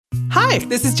Hi,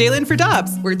 this is Jalen for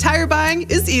Dobbs, where tire buying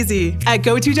is easy. At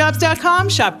GoToDobbs.com,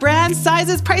 shop brands,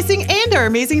 sizes, pricing, and our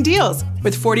amazing deals.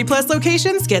 With 40-plus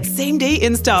locations, get same-day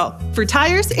install. For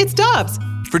tires, it's Dobbs.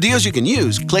 For deals you can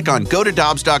use, click on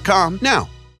GoToDobbs.com now.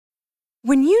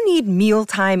 When you need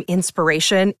mealtime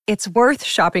inspiration, it's worth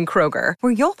shopping Kroger,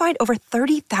 where you'll find over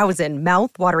 30,000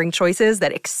 mouth-watering choices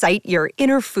that excite your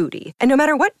inner foodie. And no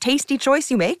matter what tasty choice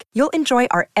you make, you'll enjoy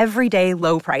our everyday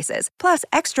low prices, plus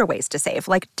extra ways to save,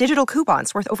 like digital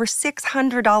coupons worth over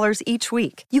 $600 each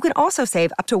week. You can also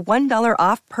save up to $1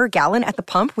 off per gallon at the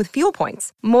pump with fuel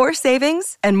points. More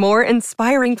savings and more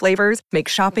inspiring flavors make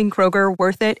shopping Kroger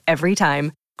worth it every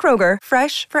time. Kroger,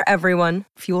 fresh for everyone.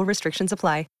 Fuel restrictions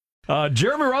apply.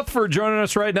 Jeremy Rutherford joining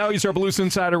us right now. He's our Blues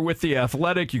insider with The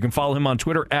Athletic. You can follow him on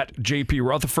Twitter at JP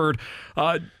Rutherford.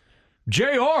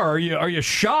 JR, are you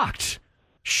shocked?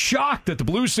 Shocked that the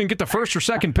Blues didn't get the first or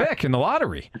second pick in the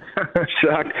lottery?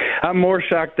 Shocked. I'm more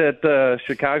shocked that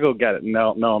Chicago got it.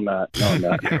 No, I'm not.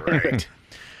 Right.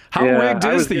 How rigged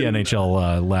is the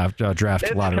NHL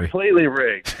draft lottery? It's completely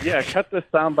rigged. Yeah, cut this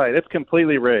soundbite. It's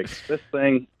completely rigged. This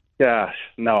thing, gosh,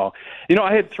 no.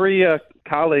 I had three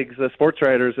colleagues, sports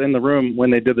writers, in the room when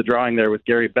they did the drawing there with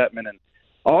Gary Bettman, and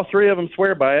all three of them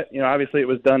swear by it. Obviously it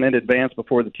was done in advance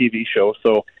before the TV show,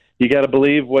 so you got to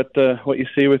believe what you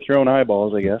see with your own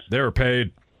eyeballs, I guess. They were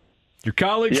paid. Your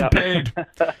colleagues were paid.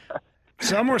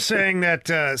 Some were saying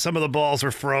that some of the balls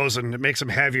are frozen. It makes them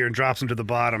heavier and drops them to the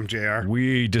bottom, JR.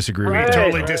 We disagree. We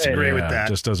totally disagree with that. It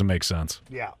just doesn't make sense.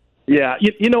 Yeah. Yeah,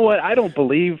 you know what? I don't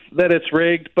believe that it's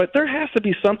rigged, but there has to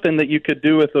be something that you could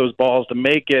do with those balls to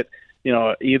make it,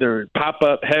 either pop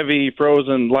up heavy,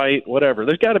 frozen, light, whatever.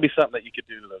 There's got to be something that you could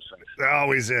do to those things. There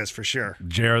always is, for sure.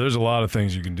 JR, there's a lot of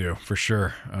things you can do, for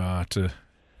sure, to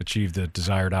achieve the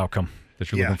desired outcome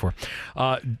that you're looking for.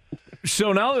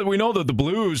 So now that we know that the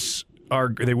Blues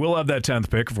they will have that 10th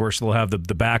pick, of course, they'll have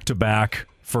the back-to-back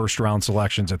first-round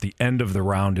selections at the end of the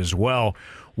round as well.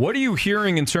 What are you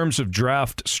hearing in terms of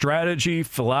draft strategy,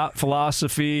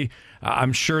 philosophy?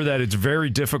 I'm sure that it's very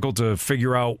difficult to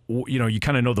figure out, you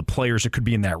kind of know the players that could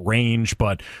be in that range,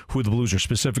 but who the Blues are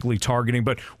specifically targeting.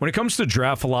 But when it comes to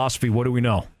draft philosophy, what do we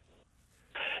know?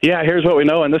 Yeah, here's what we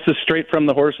know, and this is straight from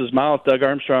the horse's mouth. Doug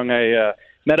Armstrong, I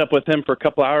met up with him for a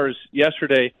couple hours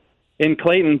yesterday in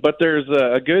Clayton, but there's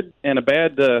a good and a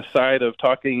bad side of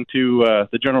talking to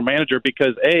the general manager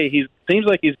because, he seems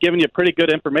like he's giving you pretty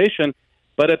good information,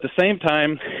 but at the same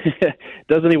time,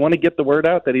 doesn't he want to get the word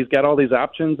out that he's got all these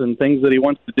options and things that he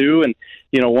wants to do and,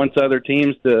 wants other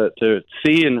teams to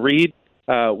see and read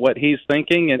what he's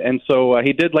thinking. And so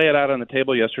he did lay it out on the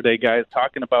table yesterday, guys,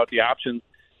 talking about the options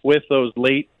with those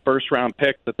late first-round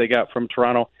picks that they got from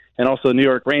Toronto and also the New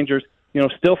York Rangers.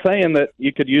 Still saying that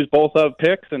you could use both of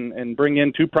picks and bring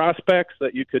in two prospects,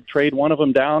 that you could trade one of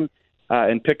them down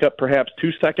and pick up perhaps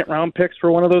 2 second-round picks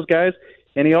for one of those guys.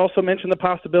 And he also mentioned the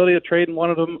possibility of trading one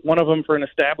of them for an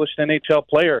established NHL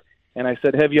player. And I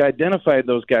said, have you identified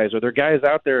those guys? Are there guys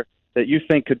out there that you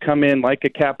think could come in like a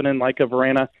Kapanen, like a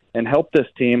Verena, and help this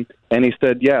team? And he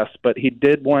said yes, but he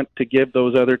did want to give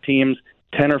those other teams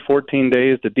 10 or 14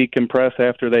 days to decompress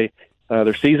after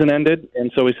their season ended.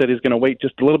 And so he said he's going to wait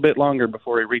just a little bit longer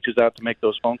before he reaches out to make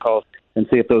those phone calls and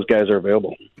see if those guys are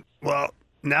available. Well,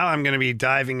 now I'm going to be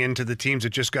diving into the teams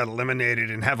that just got eliminated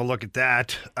and have a look at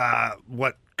that,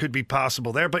 what could be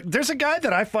possible there. But there's a guy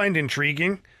that I find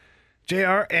intriguing,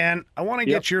 JR, and I want to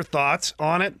get your thoughts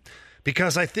on it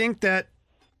because I think that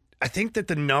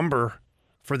the number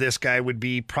for this guy would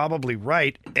be probably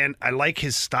right, and I like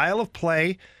his style of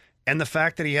play and the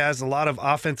fact that he has a lot of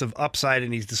offensive upside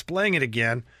and he's displaying it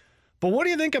again. But what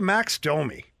do you think of Max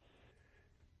Domi?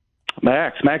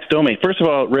 Max Domi. First of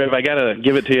all, Riv, I got to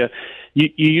give it to you. You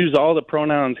use all the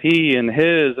pronouns he and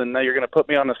his, and now you're going to put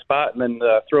me on the spot and then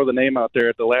throw the name out there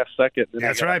at the last second.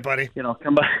 That's right, buddy.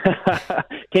 Come by.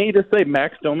 Can't you just say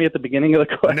Max Domi at the beginning of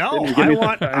the question? No,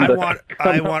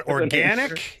 I want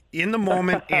organic, in the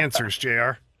moment answers,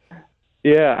 JR.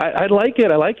 Yeah, I like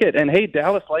it. I like it. And hey,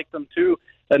 Dallas liked them too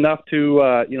enough to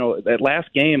that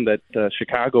last game that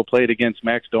Chicago played against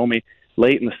Max Domi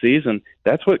late in the season.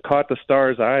 That's what caught the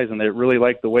Stars' eyes, and they really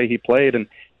liked the way he played.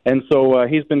 And so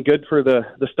he's been good for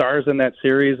the Stars in that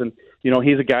series. And,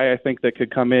 he's a guy I think that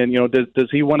could come in. Does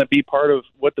he want to be part of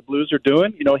what the Blues are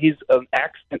doing? He's an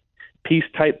accent piece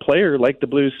type player like the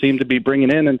Blues seem to be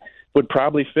bringing in and would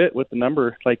probably fit with the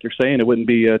number. Like you're saying, it wouldn't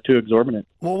be too exorbitant.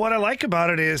 Well, what I like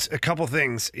about it is a couple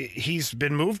things. He's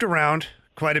been moved around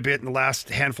quite a bit in the last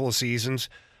handful of seasons,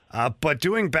 but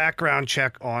doing background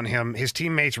check on him, his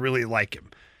teammates really like him.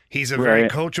 He's a very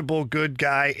coachable, good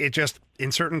guy. It just,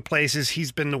 in certain places,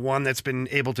 he's been the one that's been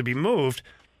able to be moved.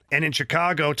 And in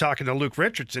Chicago, talking to Luke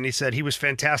Richardson, he said he was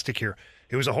fantastic here.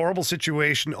 It was a horrible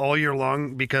situation all year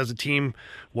long because the team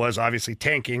was obviously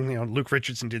tanking. Luke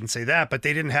Richardson didn't say that, but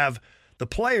they didn't have the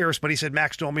players. But he said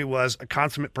Max Domi was a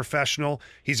consummate professional.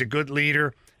 He's a good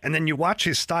leader. And then you watch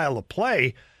his style of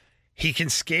play. He can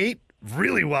skate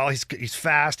really well. He's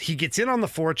fast. He gets in on the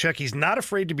forecheck. He's not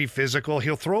afraid to be physical.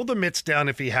 He'll throw the mitts down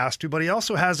if he has to, but he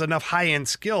also has enough high-end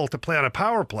skill to play on a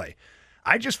power play.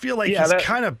 I just feel like he's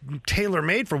kind of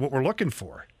tailor-made for what we're looking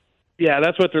for. Yeah,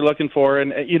 that's what they're looking for.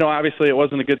 And, obviously it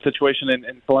wasn't a good situation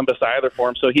in Columbus either for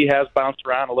him. So he has bounced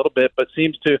around a little bit, but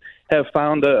seems to have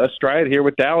found a stride here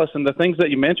with Dallas. And the things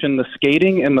that you mentioned, the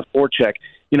skating and the forecheck,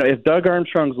 if Doug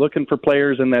Armstrong's looking for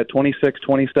players in that 26,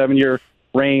 27-year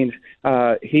range,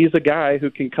 he's a guy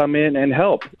who can come in and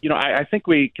help. I think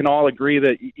we can all agree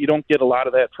that you don't get a lot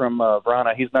of that from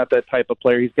Vrana. He's not that type of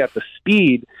player. He's got the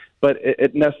speed, but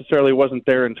it necessarily wasn't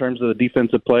there in terms of the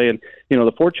defensive play and,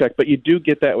 the forecheck. But you do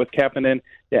get that with Kapanen,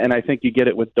 and I think you get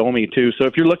it with Domi, too. So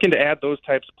if you're looking to add those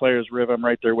types of players, Riv, I'm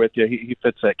right there with you. He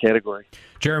fits that category.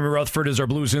 Jeremy Rutherford is our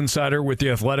Blues insider with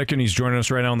The Athletic, and he's joining us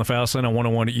right now on the Fast Lane on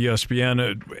 101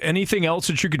 ESPN. Anything else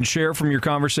that you can share from your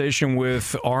conversation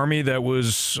with Army that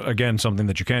was, again, something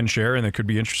that you can share and that could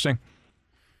be interesting?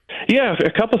 Yeah, a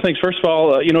couple of things. First of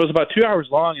all, it was about 2 hours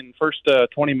long, and the first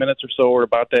 20 minutes or so were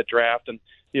about that draft and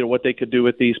what they could do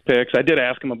with these picks. I did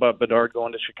ask him about Bedard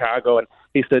going to Chicago, and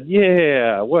he said,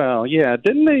 didn't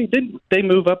they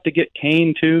move up to get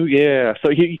Kane too? Yeah.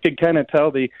 So you could kind of tell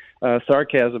the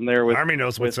sarcasm there with Army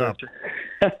knows what's up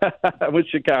with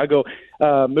Chicago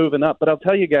moving up. But I'll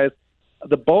tell you guys,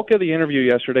 the bulk of the interview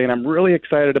yesterday, and I'm really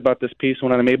excited about this piece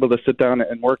when I'm able to sit down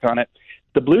and work on it.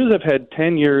 The Blues have had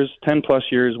 10 plus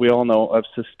years, we all know, of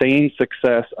sustained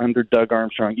success under Doug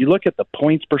Armstrong. You look at the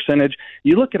points percentage,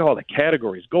 you look at all the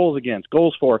categories, goals against,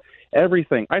 goals for,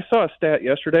 everything. I saw a stat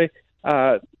yesterday.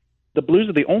 The Blues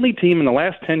are the only team in the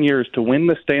last 10 years to win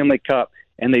the Stanley Cup,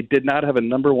 and they did not have a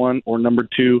number 1 or number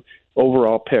 2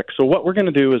 overall pick. So what we're going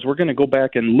to do is we're going to go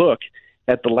back and look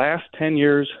at the last 10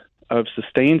 years of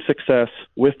sustained success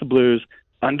with the Blues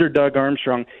under Doug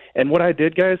Armstrong. And what I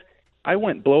did, guys, I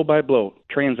went blow by blow,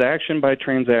 transaction by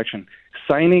transaction,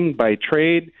 signing by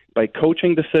trade, by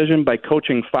coaching decision, by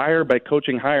coaching fire, by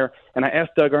coaching hire. And I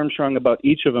asked Doug Armstrong about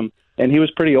each of them, and he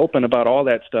was pretty open about all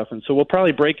that stuff. And so we'll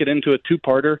probably break it into a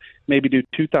two-parter, maybe do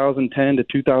 2010 to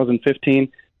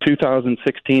 2015,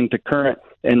 2016 to current,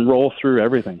 and roll through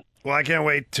everything. Well, I can't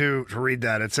wait to read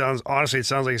that. It sounds like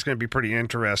it's going to be pretty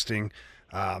interesting.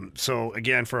 So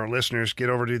again, for our listeners, get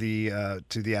over to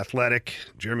the Athletic,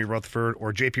 Jeremy Rutherford,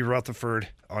 or JP Rutherford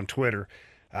on Twitter.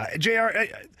 JR,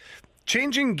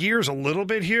 changing gears a little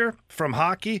bit here from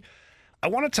hockey, I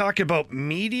want to talk about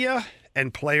media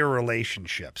and player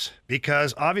relationships,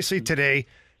 because obviously today,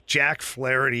 Jack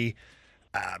Flaherty,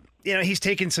 he's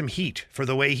taken some heat for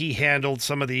the way he handled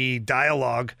some of the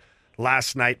dialogue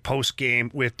last night post-game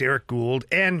with Derek Gould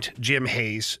and Jim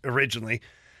Hayes originally.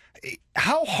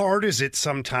 How hard is it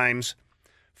sometimes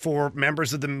for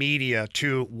members of the media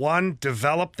to, one,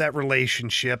 develop that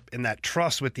relationship and that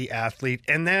trust with the athlete,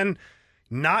 and then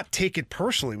not take it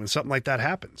personally when something like that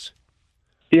happens?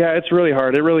 Yeah, it's really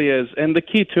hard. It really is. And the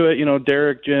key to it,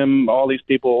 Derek, Jim, all these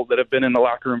people that have been in the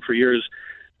locker room for years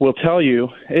will tell you,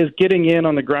 is getting in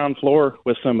on the ground floor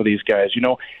with some of these guys.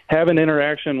 Have an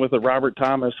interaction with a Robert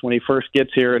Thomas when he first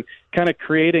gets here and kind of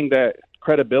creating that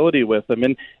credibility with them.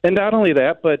 And not only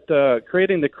that, but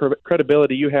creating the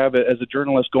credibility you have as a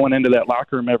journalist going into that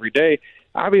locker room every day.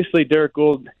 Obviously, Derek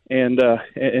Gould and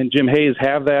Jim Hayes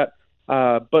have that.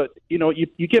 But,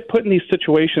 you get put in these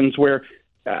situations where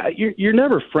you're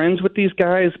never friends with these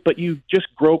guys, but you just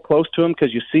grow close to them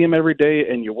because you see them every day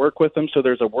and you work with them. So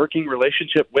there's a working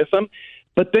relationship with them.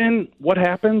 But then what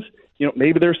happens?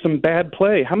 Maybe there's some bad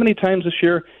play. How many times this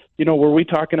year, were we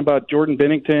talking about Jordan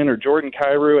Binnington or Jordan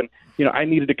Kyrou, and I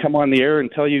needed to come on the air and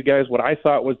tell you guys what I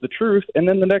thought was the truth, and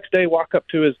then the next day walk up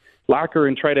to his locker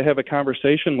and try to have a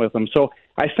conversation with him. So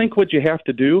I think what you have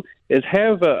to do is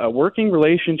have a working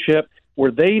relationship where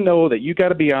they know that you got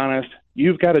to be honest,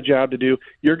 you've got a job to do,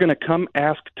 you're going to come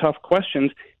ask tough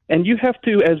questions, and you have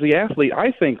to, as the athlete,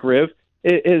 I think, Riv,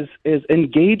 is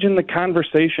engage in the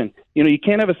conversation. You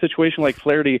can't have a situation like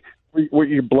Flaherty where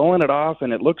you're blowing it off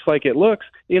and it looks like it looks.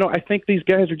 I think these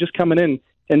guys are just coming in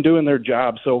and doing their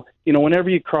job. So, whenever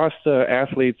you cross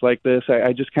athletes like this,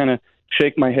 I just kind of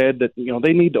shake my head that,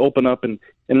 they need to open up and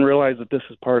realize that this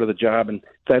is part of the job, and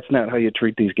that's not how you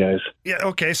treat these guys. Yeah,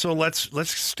 okay, so let's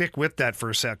stick with that for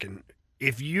a second.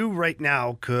 If you right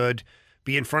now could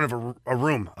be in front of a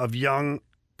room of young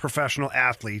professional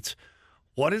athletes,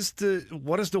 what is the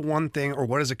one thing, or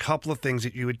what is a couple of things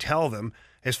that you would tell them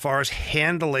as far as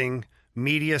handling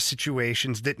media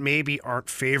situations that maybe aren't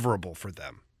favorable for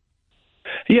them?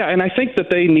 Yeah, and I think that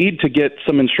they need to get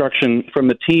some instruction from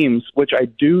the teams, which I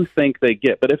do think they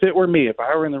get. But if it were me, if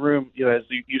I were in the room, as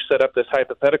you set up this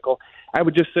hypothetical, I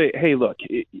would just say, hey, look,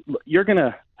 you're going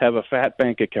to have a fat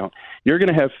bank account. You're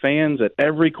going to have fans at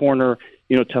every corner,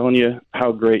 telling you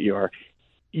how great you are.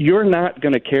 You're not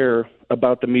going to care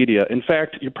about the media. In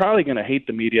fact, you're probably going to hate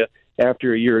the media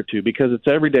after a year or two because it's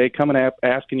every day coming up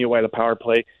asking you why the power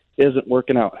play isn't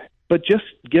working out. But just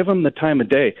give them the time of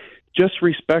day. Just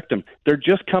respect them. They're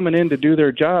just coming in to do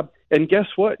their job. And guess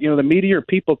what? The media are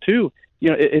people too.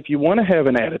 If you want to have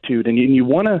an attitude and you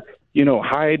want to,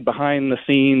 hide behind the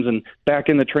scenes and back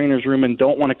in the trainer's room and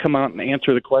don't want to come out and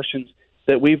answer the questions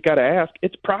that we've got to ask,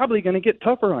 it's probably going to get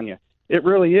tougher on you. It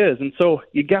really is. And so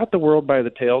you got the world by the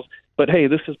tails, but hey,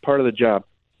 this is part of the job.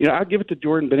 I'll give it to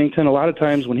Jordan Binnington. A lot of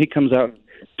times when he comes out and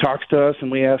talks to us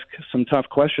and we ask some tough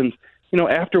questions,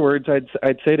 afterwards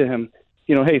I'd say to him,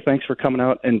 hey, thanks for coming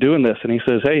out and doing this. And he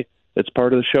says, hey, it's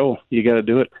part of the show. You got to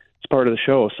do it. It's part of the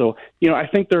show. So, I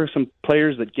think there are some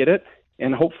players that get it,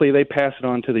 and hopefully they pass it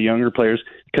on to the younger players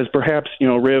because perhaps,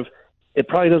 Riv, it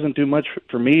probably doesn't do much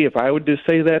for me if I would just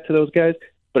say that to those guys,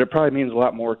 but it probably means a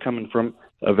lot more coming from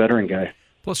a veteran guy.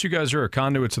 Plus, you guys are a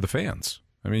conduit to the fans.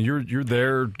 I mean, you're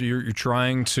there. You're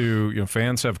trying to.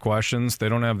 Fans have questions. They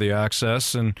don't have the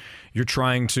access, and you're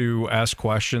trying to ask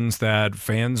questions that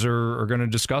fans are going to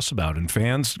discuss about. And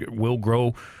fans will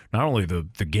grow not only the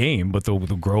game, but they'll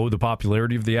grow the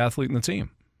popularity of the athlete and the team.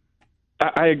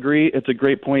 I agree. It's a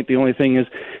great point. The only thing is,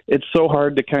 it's so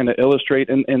hard to kind of illustrate.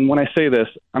 And when I say this,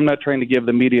 I'm not trying to give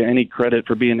the media any credit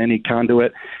for being any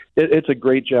conduit. It's a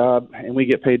great job, and we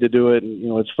get paid to do it.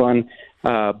 And, it's fun.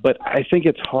 But I think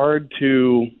it's hard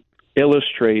to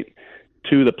illustrate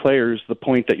to the players the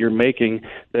point that you're making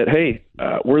that, hey,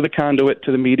 we're the conduit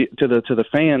to the media, to the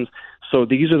fans. So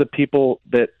these are the people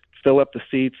that fill up the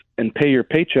seats and pay your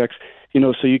paychecks,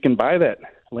 so you can buy that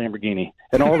Lamborghini.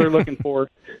 And all they're looking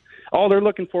for. All they're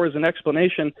looking for is an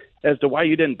explanation as to why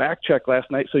you didn't back check last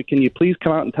night. So can you please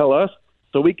come out and tell us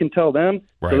so we can tell them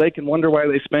so they can wonder why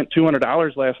they spent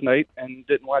 $200 last night and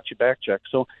didn't watch you back check.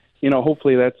 So,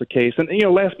 hopefully that's the case. And,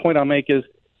 last point I'll make is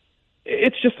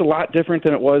it's just a lot different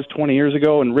than it was 20 years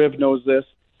ago, and Riv knows this.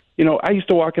 I used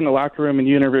to walk in the locker room and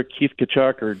you interview Keith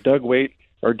Tkachuk or Doug Waite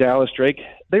or Dallas Drake.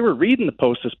 They were reading the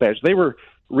Post-Dispatch. They were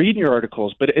reading your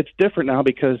articles. But it's different now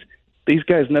because these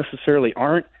guys necessarily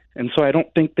aren't. And so I don't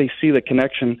think they see the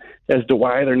connection as to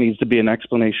why there needs to be an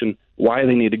explanation, why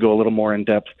they need to go a little more in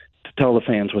depth to tell the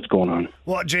fans what's going on.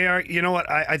 Well, JR, you know what?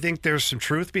 I think there's some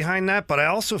truth behind that, but I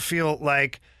also feel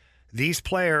like these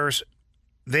players,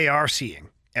 they are seeing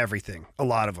everything. A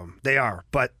lot of them. They are.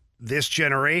 But this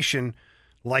generation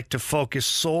like to focus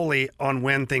solely on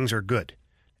when things are good.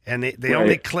 And they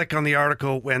only click on the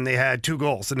article when they had 2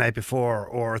 goals the night before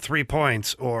or 3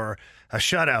 points or a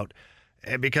shutout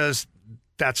because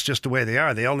that's just the way they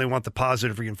are. They only want the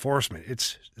positive reinforcement.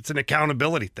 It's an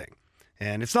accountability thing.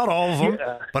 And it's not all of them,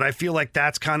 but I feel like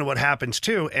that's kind of what happens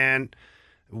too. And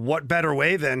what better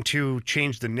way than to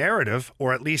change the narrative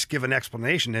or at least give an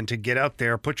explanation than to get out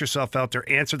there, put yourself out there,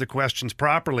 answer the questions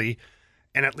properly,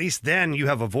 and at least then you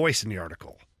have a voice in the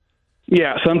article.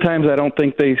 Yeah, sometimes I don't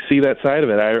think they see that side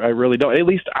of it. I really don't. At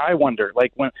least I wonder.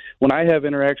 Like when I have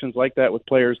interactions like that with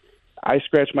players, I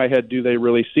scratch my head, do they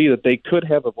really see that they could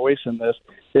have a voice in this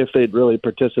if they'd really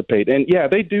participate? And, yeah,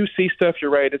 they do see stuff.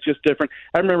 You're right. It's just different.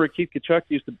 I remember Keith Tkachuk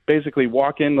used to basically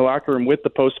walk in the locker room with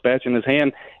the Post-Dispatch in his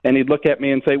hand, and he'd look at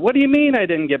me and say, what do you mean I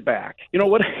didn't get back?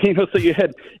 So you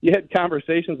had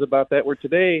conversations about that where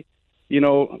today –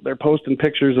 they're posting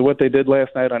pictures of what they did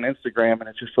last night on Instagram, and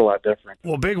it's just a lot different.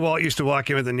 Well, Big Walt used to walk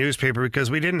in with the newspaper because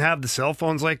we didn't have the cell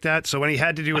phones like that. So when he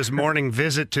had to do his morning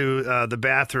visit to the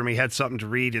bathroom, he had something to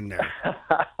read in there.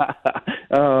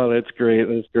 Oh, that's great.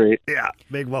 That's great. Yeah,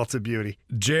 Big Walt's a beauty.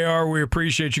 JR, we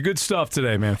appreciate you. Good stuff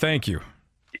today, man. Thank you.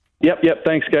 Yep.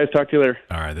 Thanks, guys. Talk to you later.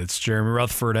 All right, that's Jeremy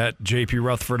Rutherford at JP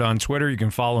Rutherford on Twitter. You can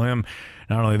follow him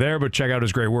not only there, but check out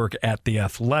his great work at The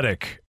Athletic.